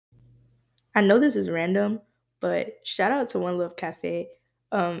I know this is random, but shout out to One Love Cafe.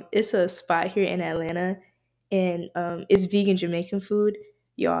 It's a spot here in Atlanta, and it's vegan Jamaican food.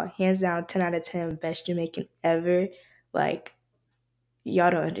 Y'all, hands down, 10 out of 10, best Jamaican ever. Like,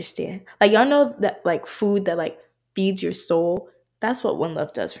 y'all don't understand. Like, y'all know that like food that like feeds your soul. That's what One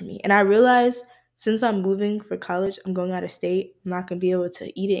Love does for me. And I realized since I'm moving for college, I'm going out of state. I'm not gonna be able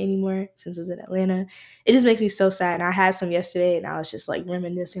to eat it anymore since it's in Atlanta. It just makes me so sad. And I had some yesterday, and I was just like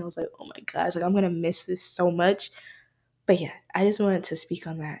reminiscing. I was like, oh my gosh, like I'm gonna miss this so much. But yeah, I just wanted to speak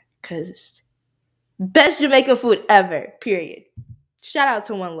on that because best Jamaican food ever. Period. Shout out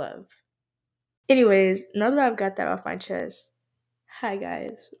to One Love. Anyways, now that I've got that off my chest, hi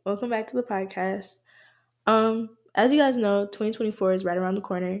guys, welcome back to the podcast. As you guys know, 2024 is right around the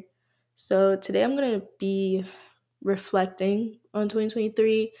corner. So today I'm gonna be reflecting on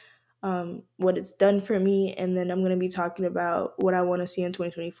 2023, what it's done for me, and then I'm gonna be talking about what I want to see in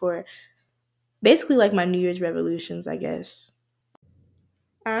 2024. Basically, like my New Year's resolutions, I guess.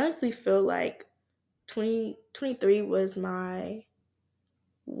 I honestly feel like 2023 was my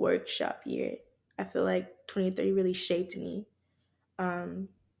workshop year. I feel like 23 really shaped me. Um,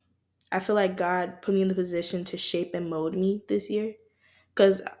 I feel like God put me in the position to shape and mold me this year.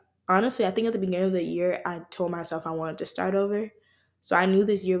 Because honestly, I think at the beginning of the year, I told myself I wanted to start over. So I knew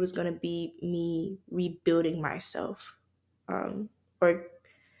this year was going to be me rebuilding myself. Or,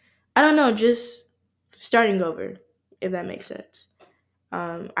 I don't know, just starting over, if that makes sense.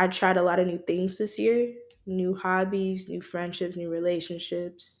 I tried a lot of new things this year, new hobbies, new friendships, new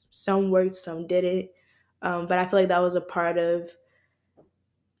relationships. Some worked, some didn't. But I feel like that was a part of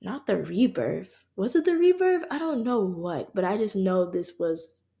not the rebirth. Was it the rebirth? I don't know what, but I just know this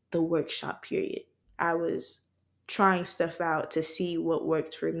was the workshop period. I was trying stuff out to see what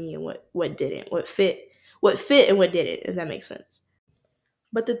worked for me and what didn't, what fit and what didn't, if that makes sense.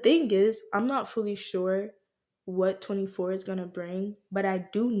 But the thing is, I'm not fully sure what 24 is going to bring, but I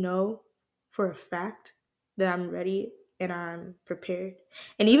do know for a fact that I'm ready and I'm prepared.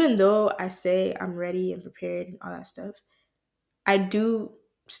 And even though I say I'm ready and prepared and all that stuff, I do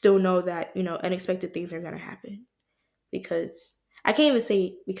still know that, unexpected things are going to happen because I can't even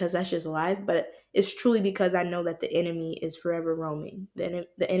say because that's just life, but it's truly because I know that the enemy is forever roaming. The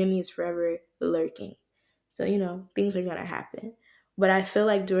enemy is forever lurking. So, things are going to happen. But I feel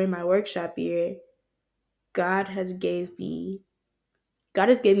like during my workshop year, God has gave me God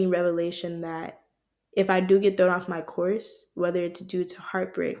has gave me revelation that if I do get thrown off my course, whether it's due to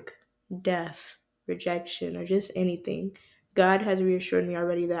heartbreak, death, rejection, or just anything, God has reassured me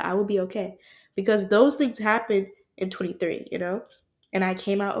already that I will be okay. Because those things happened in 23, And I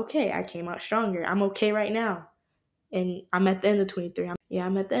came out okay. I came out stronger. I'm okay right now. And I'm at the end of 23.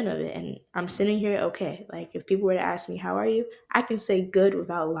 I'm at the end of it. And I'm sitting here okay. Like, if people were to ask me, how are you? I can say good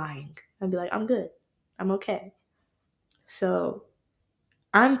without lying. I'd be like, I'm good. I'm okay. So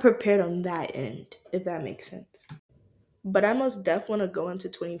I'm prepared on that end, if that makes sense. But I most definitely want to go into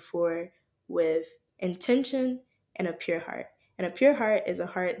 24 with intention and a pure heart. And a pure heart is a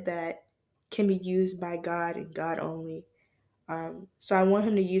heart that can be used by God and God only. So I want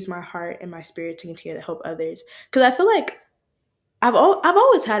Him to use my heart and my spirit to continue to help others. Because I feel like I've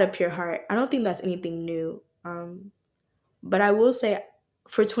always had a pure heart. I don't think that's anything new. But I will say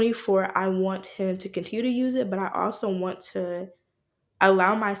for 24, I want Him to continue to use it, but I also want to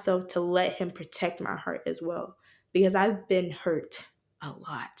allow myself to let Him protect my heart as well, because I've been hurt a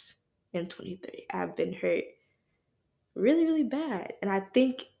lot in 23. I've been hurt really, really bad. And I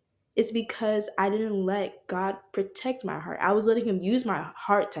think it's because I didn't let God protect my heart. I was letting Him use my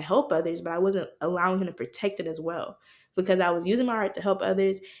heart to help others, but I wasn't allowing Him to protect it as well, because I was using my heart to help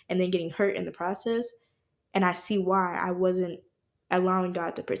others and then getting hurt in the process. And I see why I wasn't allowing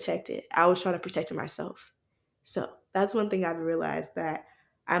God to protect it. I was trying to protect it myself. So that's one thing I've realized that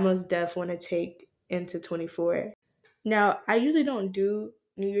I most definitely want to take into 24. Now, I usually don't do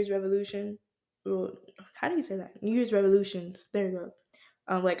New Year's revolution. Well, how do you say that? New Year's revolutions. There you go.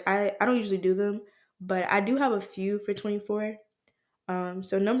 Like I don't usually do them, but I do have a few for 24.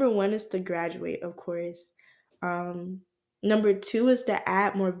 So number one is to graduate, of course. Um, Number two is to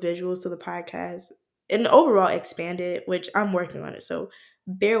add more visuals to the podcast and overall expand it, which I'm working on it. So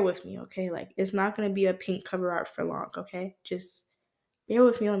bear with me, okay? Like, it's not gonna be a pink cover art for long, okay? Just bear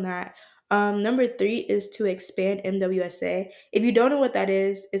with me on that. Number three is to expand MWSA. If you don't know what that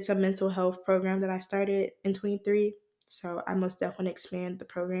is, it's a mental health program that I started in 23. So I most definitely expand the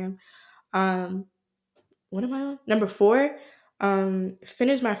program. Um, what am I on? Number four,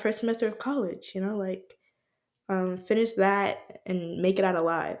 finish my first semester of college, finish that and make it out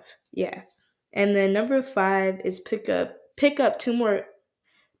alive. Yeah. And then number five is pick up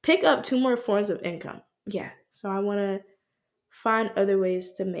pick up 2 more forms of income. Yeah. So I want to find other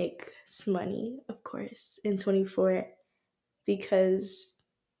ways to make some money, of course, in 24 because,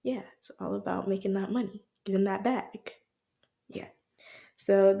 yeah, it's all about making that money, getting that bag. Yeah.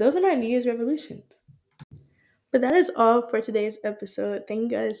 So those are my New Year's resolutions. But that is all for today's episode. Thank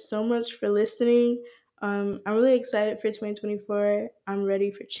you guys so much for listening. I'm really excited for 2024. I'm ready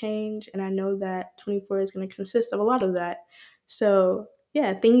for change, and I know that 24 is going to consist of a lot of that. So,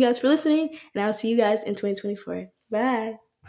 yeah, thank you guys for listening, and I'll see you guys in 2024. Bye.